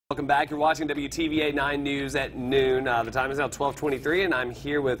Welcome back. You're watching WTVA 9 News at noon. The time is now 12:23, and I'm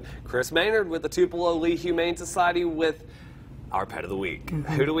here with Chris Maynard with the Tupelo Lee Humane Society with our pet of the week.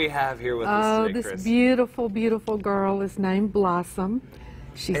 Who do we have here with us today, Chris? This beautiful, beautiful girl is named Blossom.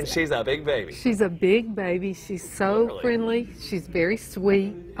 She's a big baby. She's a big baby. She's so friendly. She's very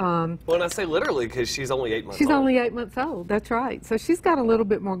sweet. Well, and I say literally because she's only 8 months old. She's only 8 months old. That's right. So she's got a little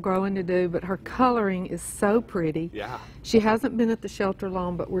bit more growing to do, but her coloring is so pretty. Yeah. She hasn't been at the shelter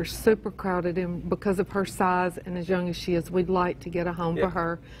long, but we're super crowded, and because of her size and as young as she is, we'd like to get a home for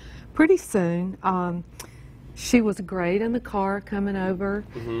her pretty soon. She was great in the car coming over.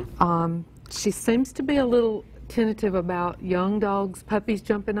 She seems to be a little tentative about young dogs, puppies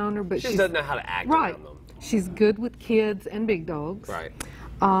jumping on her, but she doesn't know how to act around them. She's good with kids and big dogs. Right.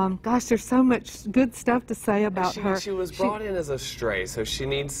 Gosh, there's so much good stuff to say about her. She was brought in as a stray, so she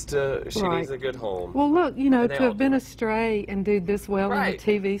needs a good home. Well, look, you know, to have been a stray and do this well on a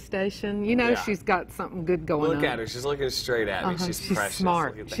TV station, you know, she's got something good going on. Look at her. She's looking straight at me. She's precious.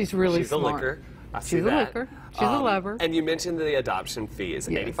 Smart. She's really smart. She's a licker. She's a licker. She's a lover. And you mentioned the adoption fee is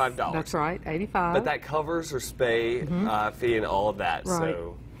 $85. That's right, $85. But that covers her spay fee and all of that. Right.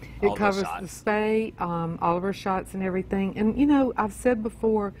 So it covers the spay, all of her shots and everything. And you know, I've said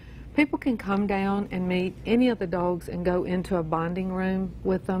before, people can come down and meet any of the dogs and go into a bonding room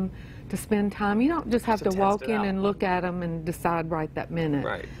with them to spend time. You don't just have to walk in and look at them and decide right that minute.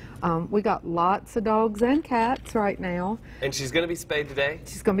 Right. We got lots of dogs and cats right now. And she's going to be spayed today?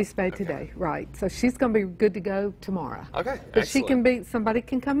 She's going to be spayed today, right. So she's going to be good to go tomorrow. Okay, but she can be, somebody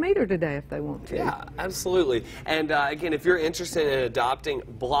can come meet her today if they want to. Yeah, absolutely. And again, if you're interested in adopting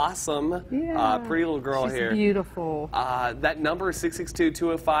Blossom, pretty little girl she's here. Beautiful. That number is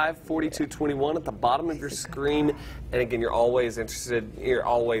 662-205-4221 at the bottom of your screen. And again, you're always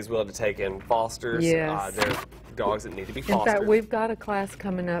willing to take in fosters. Yes. They're dogs that need to be fostered. In fact, we've got a class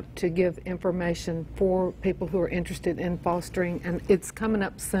coming up to give information for people who are interested in fostering, and it's coming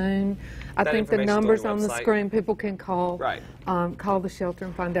up soon. I think the numbers on the screen, people can call. Right. Call the shelter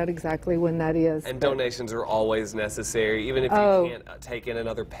and find out exactly when that is. And donations are always necessary, even if you can't take in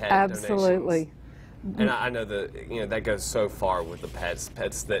another pet. Absolutely. And I know that goes so far with the pets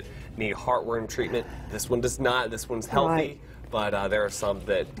that need heartworm treatment. This one does not. This one's healthy. Right. But there are some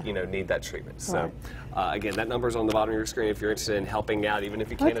that need that treatment. So again, that number's on the bottom of your screen if you're interested in helping out, even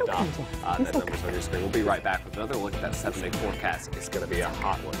if you can't adopt. That number's on your screen. We'll be right back with another look at that 7-day forecast. It's going to be a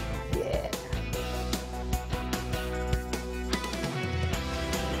hot one. Yeah.